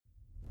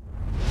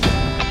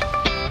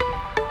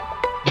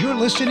You're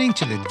listening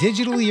to the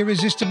Digitally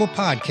Irresistible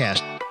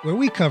podcast, where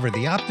we cover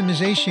the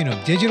optimization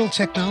of digital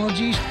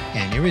technologies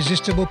and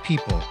irresistible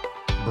people.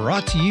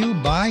 Brought to you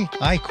by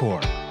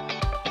iQor.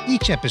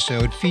 Each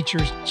episode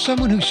features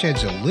someone who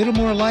sheds a little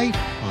more light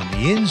on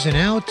the ins and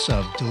outs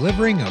of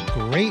delivering a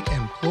great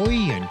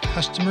employee and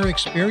customer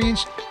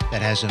experience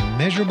that has a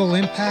measurable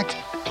impact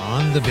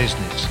on the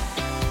business.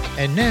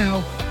 And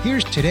now,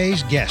 here's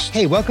today's guest.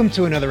 Hey, welcome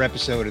to another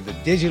episode of the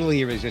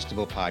Digitally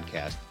Irresistible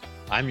podcast.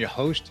 I'm your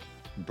host,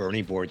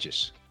 Bernie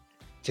Borges.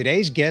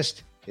 Today's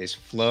guest is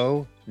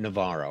Flo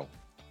Navarro.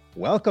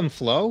 Welcome,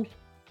 Flo.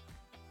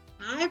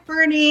 Hi,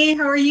 Bernie.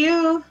 How are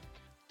you?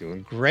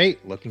 Doing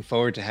great. Looking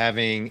forward to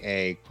having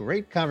a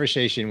great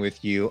conversation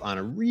with you on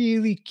a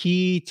really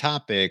key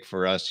topic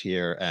for us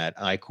here at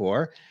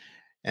iQor.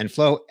 And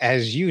Flo,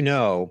 as you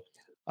know,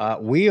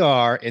 we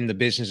are in the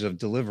business of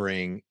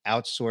delivering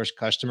outsourced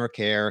customer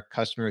care,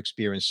 customer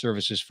experience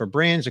services for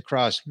brands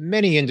across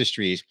many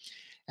industries.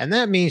 And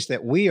that means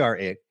that we are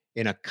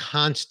in a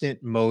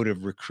constant mode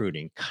of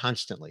recruiting,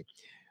 constantly.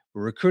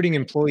 We're recruiting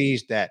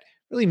employees that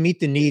really meet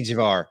the needs of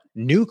our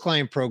new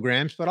client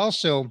programs, but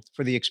also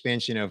for the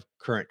expansion of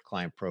current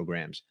client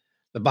programs.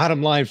 The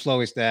bottom line, Flo,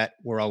 is that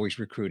we're always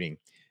recruiting.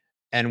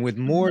 And with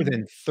more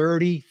than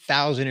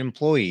 30,000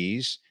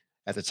 employees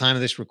at the time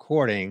of this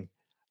recording,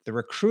 the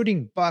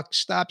recruiting buck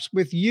stops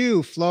with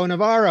you, Flo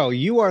Navarro.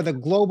 You are the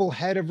global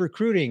head of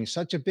recruiting.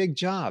 Such a big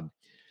job.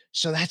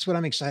 So that's what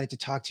I'm excited to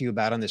talk to you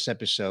about on this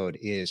episode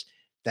is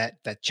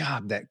that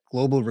job, that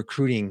global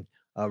recruiting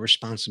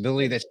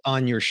responsibility that's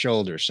on your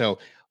shoulders. So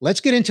let's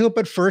get into it.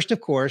 But first,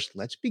 of course,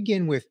 let's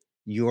begin with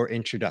your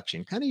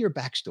introduction, kind of your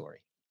backstory.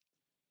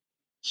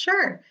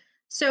 Sure.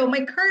 So,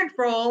 my current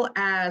role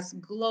as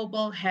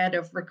global head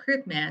of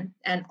recruitment,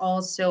 and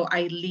also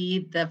I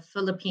lead the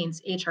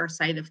Philippines HR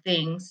side of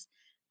things.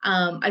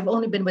 I've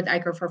only been with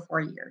iQor for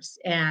 4 years,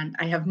 and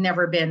I have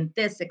never been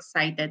this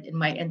excited in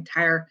my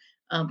entire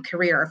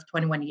career of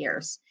 21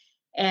 years.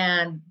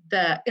 And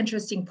the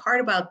interesting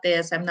part about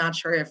this, I'm not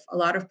sure if a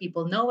lot of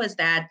people know, is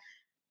that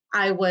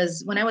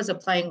when I was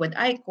applying with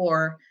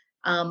iQor,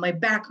 my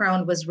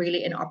background was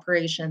really in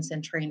operations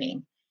and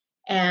training.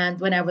 And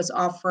when I was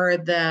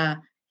offered the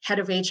head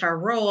of HR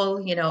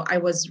role, I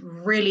was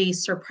really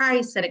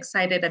surprised and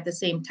excited at the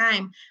same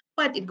time.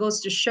 But it goes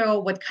to show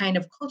what kind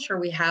of culture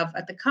we have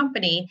at the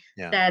company,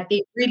 Yeah. that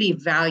they really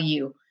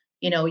value,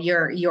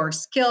 your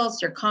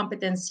skills, your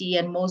competency,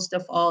 and most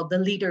of all, the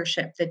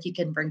leadership that you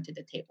can bring to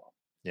the table.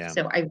 Yeah.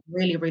 So I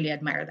really, really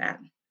admire that.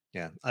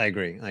 Yeah. I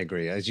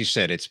agree. As you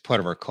said, it's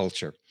part of our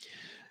culture.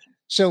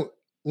 So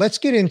let's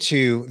get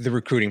into the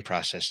recruiting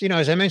process.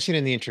 As I mentioned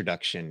in the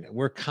introduction,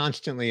 we're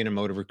constantly in a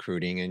mode of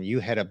recruiting and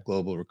you head up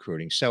global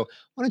recruiting. So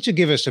why don't you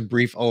give us a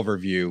brief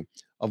overview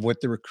of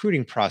what the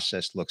recruiting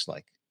process looks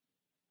like?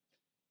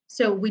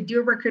 So we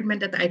do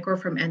recruitment at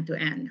iQor from end to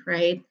end,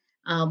 right?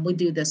 We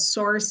do the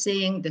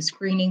sourcing, the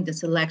screening, the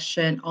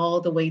selection, all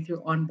the way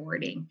through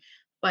onboarding.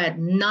 But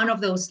none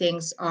of those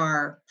things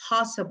are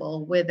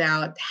possible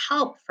without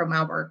help from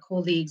our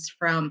colleagues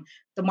from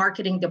the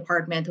marketing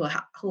department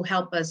who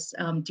help us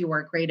do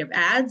our creative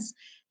ads,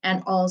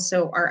 and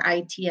also our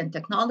IT and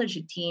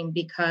technology team,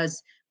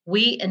 because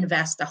we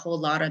invest a whole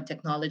lot on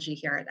technology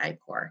here at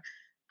iQor.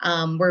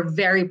 We're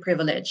very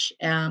privileged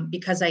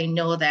because I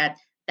know that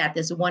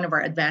is one of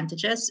our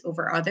advantages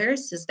over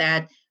others, is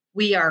that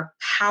we are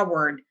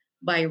powered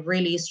by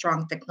really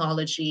strong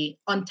technology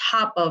on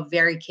top of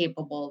very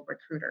capable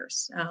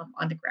recruiters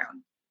on the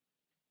ground.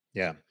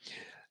 Yeah.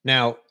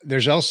 Now,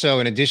 there's also,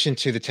 in addition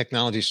to the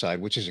technology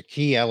side, which is a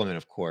key element,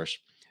 of course,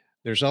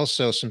 there's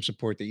also some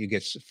support that you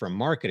get from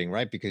marketing,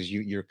 right? Because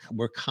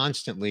we're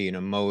constantly in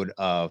a mode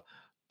of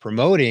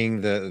promoting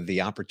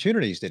the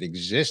opportunities that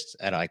exist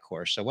at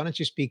iQor. So why don't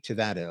you speak to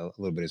that a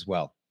little bit as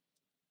well?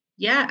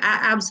 Yeah,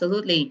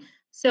 absolutely.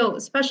 So,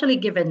 especially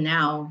given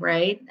now,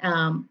 right?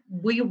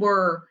 We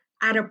were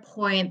at a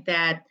point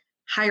that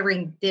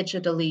hiring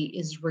digitally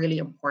is really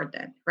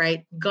important,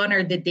 right? Gone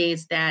are the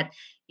days that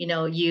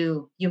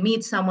you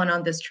meet someone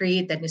on the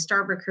street, then you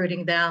start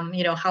recruiting them.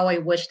 How I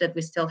wish that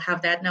we still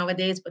have that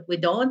nowadays, but we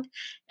don't.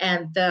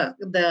 And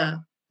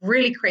the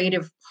really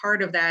creative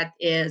part of that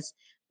is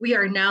we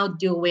are now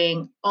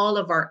doing all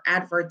of our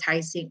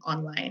advertising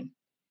online,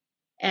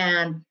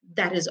 and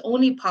that is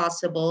only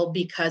possible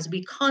because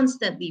we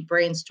constantly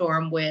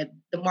brainstorm with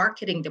the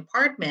marketing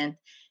department,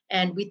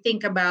 and we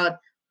think about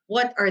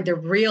what are the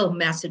real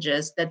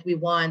messages that we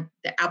want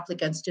the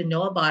applicants to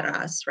know about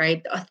us,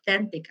 right? The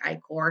authentic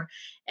iQor,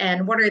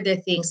 and what are the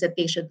things that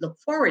they should look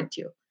forward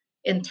to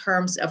in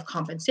terms of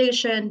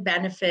compensation,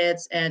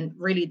 benefits, and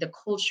really the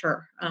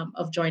culture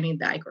of joining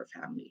the iQor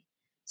family.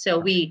 So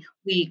we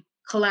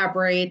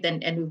collaborate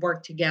and we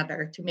work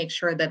together to make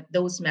sure that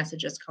those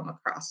messages come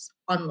across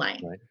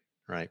online. Right.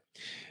 Right.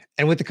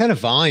 And with the kind of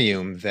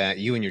volume that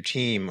you and your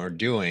team are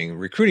doing,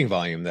 recruiting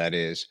volume, that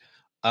is,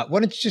 why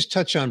don't you just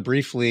touch on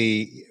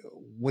briefly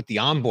what the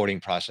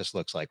onboarding process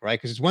looks like, right?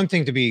 Because it's one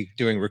thing to be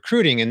doing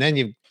recruiting and then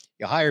you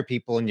hire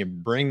people and you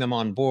bring them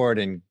on board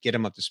and get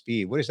them up to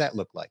speed. What does that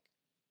look like?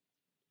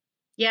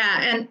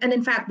 Yeah, and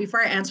in fact,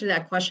 before I answer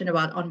that question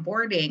about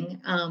onboarding,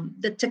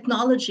 the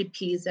technology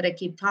piece that I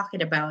keep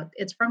talking about,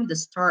 it's from the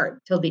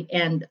start till the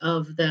end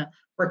of the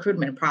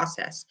recruitment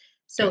process. Okay.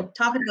 So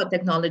talking about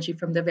technology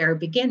from the very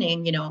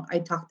beginning, I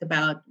talked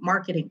about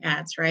marketing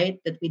ads, right,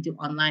 that we do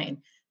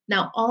online.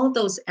 Now, all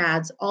those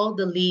ads, all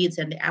the leads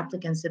and the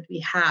applicants that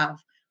we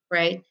have,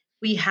 right,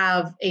 we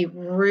have a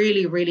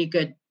really, really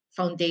good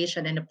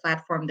foundation and a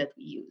platform that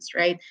we use,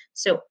 right?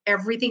 So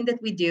everything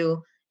that we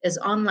do is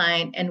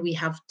online and we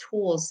have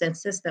tools and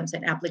systems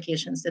and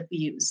applications that we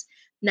use.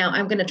 Now,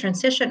 I'm going to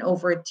transition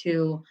over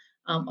to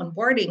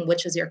onboarding,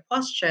 which is your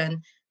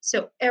question.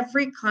 So,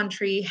 every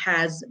country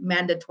has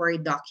mandatory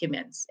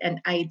documents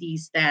and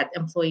IDs that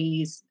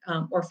employees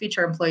or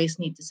future employees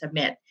need to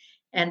submit.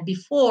 And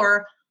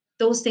before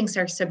those things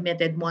are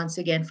submitted once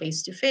again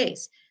face to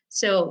face.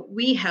 So,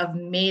 we have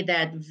made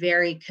that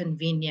very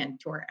convenient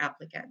to our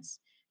applicants.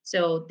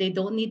 So they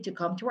don't need to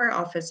come to our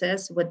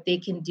offices. What they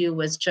can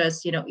do is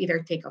just, either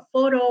take a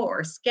photo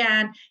or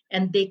scan,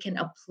 and they can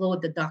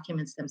upload the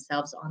documents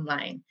themselves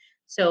online.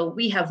 So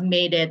we have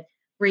made it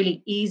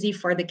really easy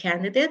for the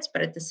candidates,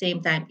 but at the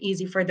same time,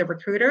 easy for the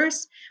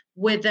recruiters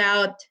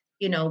without,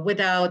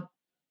 without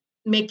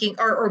making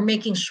or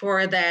making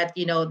sure that,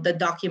 the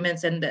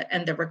documents and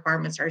the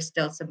requirements are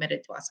still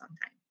submitted to us on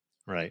time.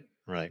 Right.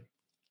 Right.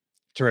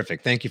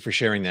 Terrific. Thank you for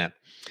sharing that.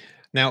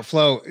 Now,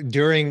 Flo,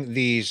 during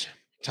these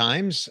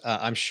times,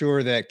 I'm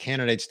sure that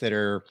candidates that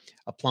are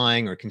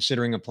applying or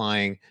considering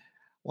applying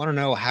want to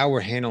know how we're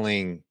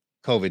handling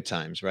COVID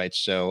times, right?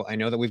 So I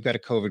know that we've got a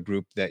COVID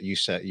group that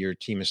your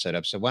team has set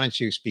up. So why don't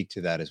you speak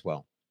to that as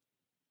well?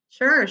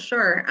 Sure,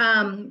 sure.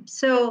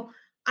 So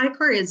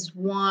iCor is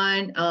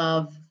one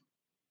of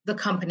the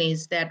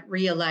companies that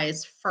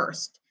realized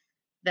first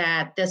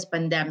that this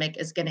pandemic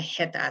is going to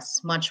hit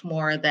us much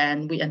more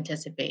than we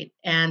anticipate.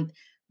 And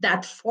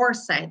that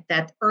foresight,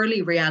 that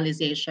early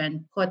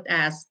realization put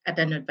us at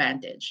an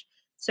advantage.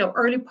 So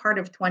early part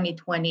of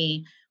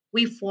 2020,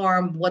 we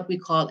formed what we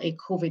call a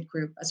COVID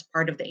group as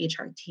part of the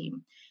HR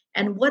team.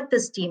 And what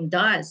this team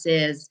does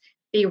is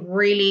they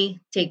really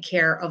take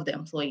care of the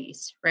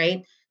employees,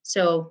 right?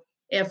 So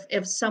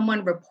if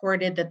someone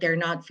reported that they're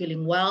not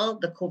feeling well,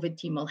 the COVID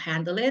team will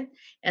handle it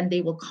and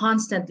they will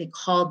constantly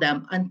call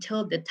them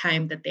until the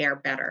time that they are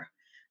better.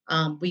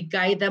 We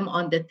guide them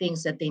on the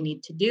things that they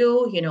need to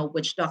do,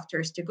 which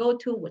doctors to go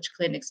to, which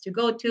clinics to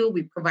go to.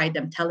 We provide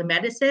them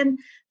telemedicine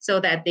so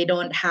that they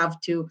don't have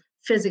to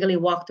physically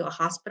walk to a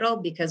hospital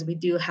because we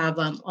do have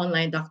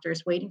online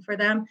doctors waiting for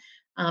them.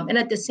 And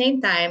at the same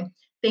time,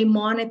 they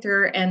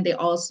monitor and they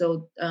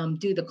also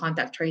do the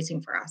contact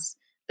tracing for us.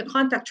 The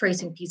contact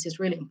tracing piece is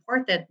really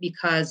important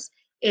because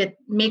it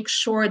makes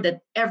sure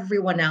that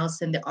everyone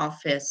else in the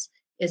office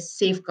is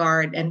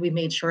safeguard and we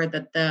made sure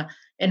that the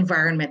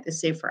environment is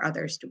safe for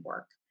others to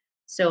work.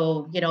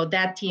 So,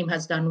 that team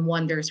has done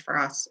wonders for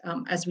us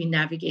as we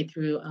navigate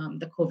through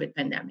the COVID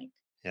pandemic.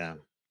 Yeah,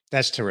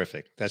 that's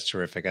terrific. That's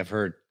terrific. I've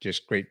heard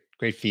just great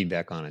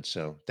feedback on it.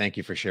 So thank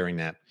you for sharing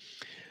that.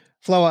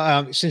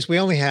 Flo, since we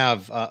only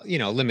have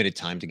limited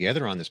time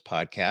together on this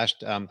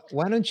podcast,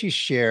 why don't you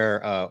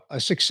share a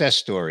success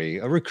story,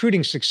 a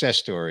recruiting success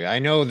story? I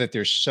know that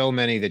there's so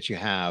many that you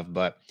have,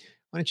 but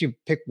why don't you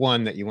pick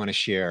one that you want to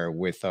share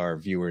with our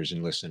viewers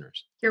and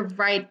listeners? You're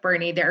right,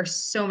 Bernie. There are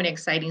so many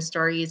exciting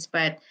stories,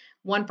 but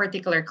one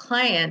particular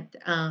client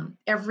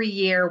every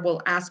year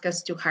will ask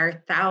us to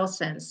hire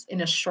thousands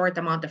in a short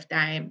amount of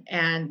time.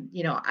 And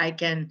I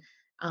can,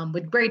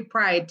 with great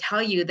pride,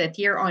 tell you that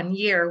year on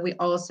year we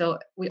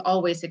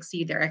always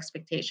exceed their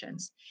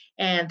expectations.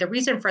 And the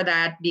reason for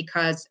that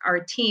because our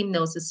team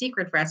knows the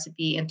secret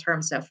recipe in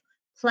terms of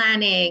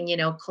planning,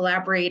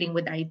 collaborating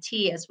with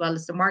IT as well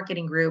as the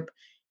marketing group,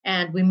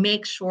 and we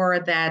make sure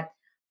that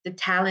the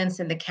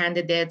talents and the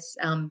candidates,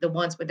 the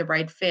ones with the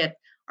right fit,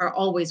 are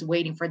always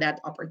waiting for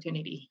that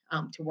opportunity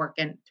to work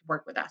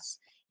with us,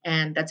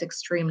 and that's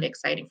extremely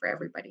exciting for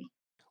everybody.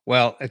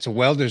 Well, it's a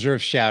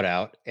well-deserved shout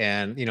out.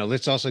 And,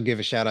 let's also give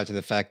a shout out to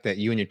the fact that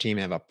you and your team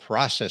have a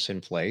process in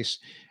place.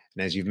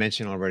 And as you've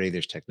mentioned already,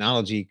 there's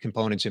technology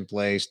components in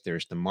place,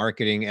 there's the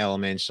marketing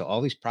elements. So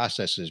all these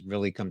processes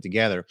really come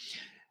together.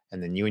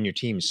 And then you and your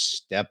team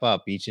step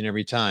up each and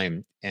every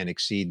time and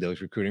exceed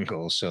those recruiting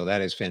goals. So that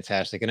is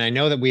fantastic. And I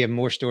know that we have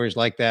more stories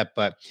like that,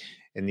 but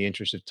in the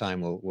interest of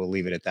time, we'll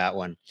leave it at that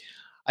one.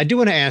 I do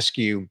want to ask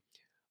you,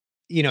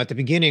 at the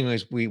beginning,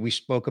 as we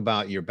spoke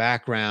about your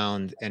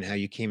background and how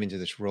you came into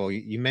this role,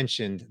 you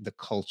mentioned the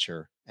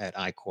culture at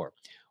iCor.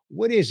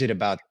 What is it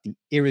about the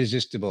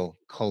irresistible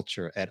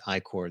culture at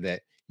iCor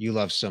that you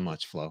love so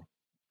much, Flo?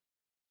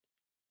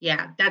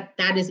 Yeah,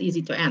 that is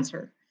easy to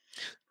answer.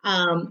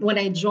 When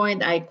I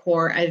joined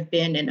iCor, I've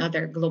been in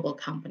other global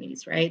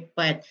companies, right?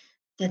 But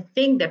the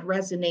thing that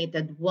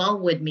resonated well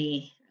with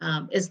me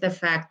is the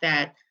fact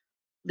that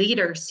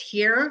leaders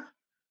here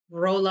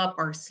roll up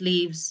our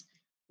sleeves,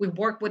 we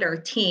work with our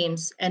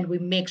teams, and we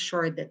make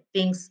sure that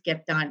things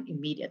get done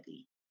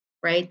immediately,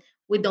 right?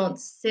 We don't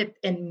sit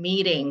in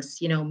meetings,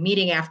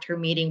 meeting after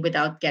meeting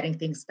without getting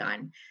things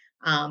done.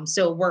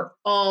 So we're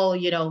all,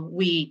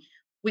 we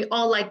we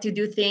all like to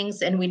do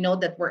things and we know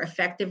that we're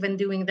effective in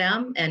doing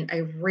them. And I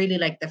really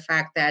like the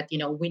fact that,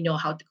 we know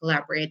how to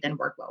collaborate and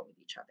work well with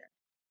each other.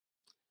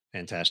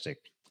 Fantastic.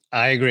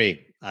 I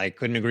agree. I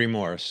couldn't agree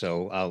more.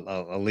 So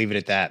I'll leave it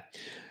at that.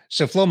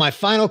 So Flo, my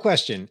final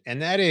question,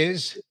 and that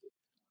is,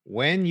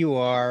 when you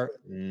are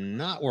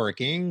not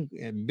working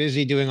and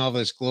busy doing all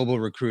this global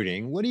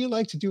recruiting, what do you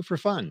like to do for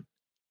fun?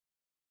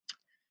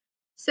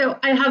 So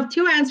I have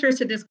two answers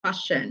to this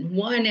question.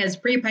 One is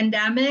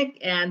pre-pandemic,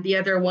 and the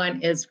other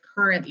one is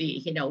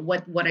currently,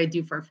 what I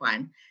do for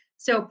fun.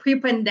 So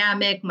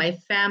pre-pandemic, my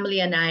family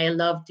and I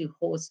love to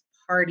host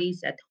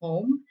parties at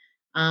home.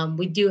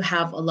 We do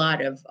have a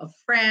lot of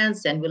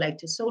friends, and we like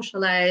to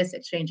socialize,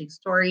 exchanging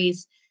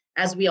stories.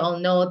 As we all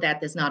know,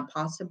 that is not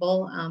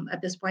possible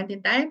at this point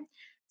in time.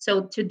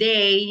 So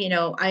today,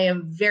 I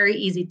am very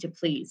easy to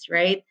please,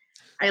 right?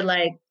 I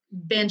like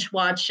binge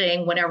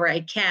watching whenever I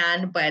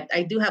can, but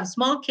I do have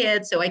small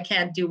kids, so I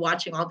can't do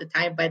watching all the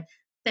time. But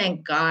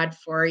thank God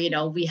for,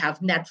 we have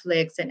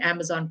Netflix and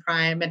Amazon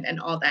Prime and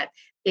all that.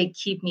 They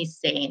keep me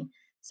sane.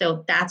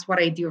 So that's what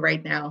I do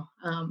right now,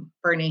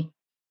 Bernie.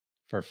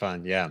 For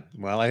fun, yeah.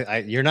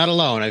 Well, you're not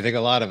alone. I think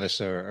a lot of us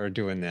are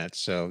doing that.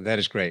 So that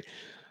is great.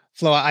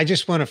 Flo, I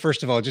just want to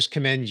first of all just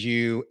commend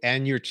you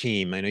and your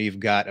team. I know you've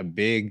got a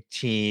big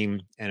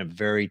team and a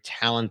very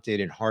talented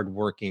and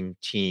hardworking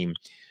team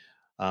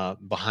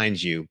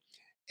behind you,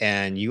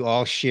 and you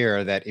all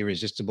share that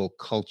irresistible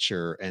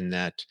culture and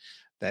that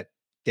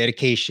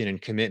dedication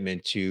and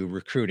commitment to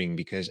recruiting.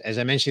 Because, as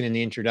I mentioned in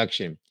the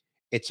introduction,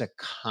 it's a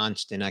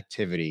constant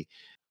activity.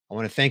 I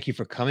want to thank you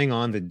for coming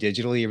on the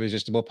Digitally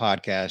Irresistible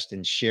podcast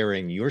and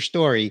sharing your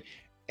story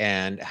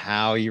and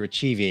how you're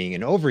achieving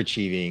and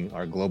overachieving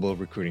our global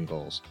recruiting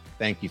goals.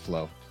 Thank you,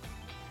 Flo.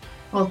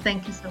 Well,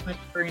 thank you so much,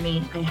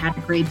 Bernie. I had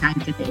a great time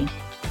today.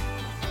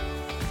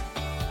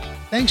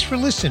 Thanks for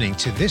listening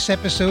to this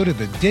episode of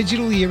the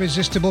Digitally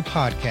Irresistible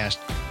podcast,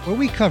 where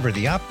we cover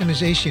the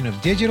optimization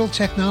of digital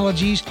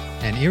technologies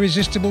and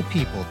irresistible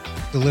people,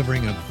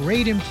 delivering a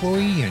great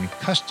employee and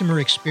customer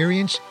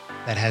experience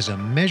that has a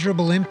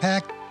measurable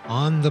impact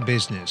on the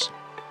business.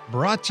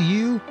 Brought to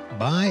you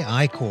by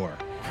iQor.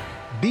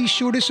 Be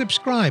sure to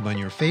subscribe on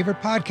your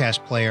favorite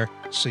podcast player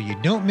so you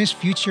don't miss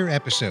future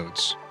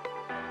episodes.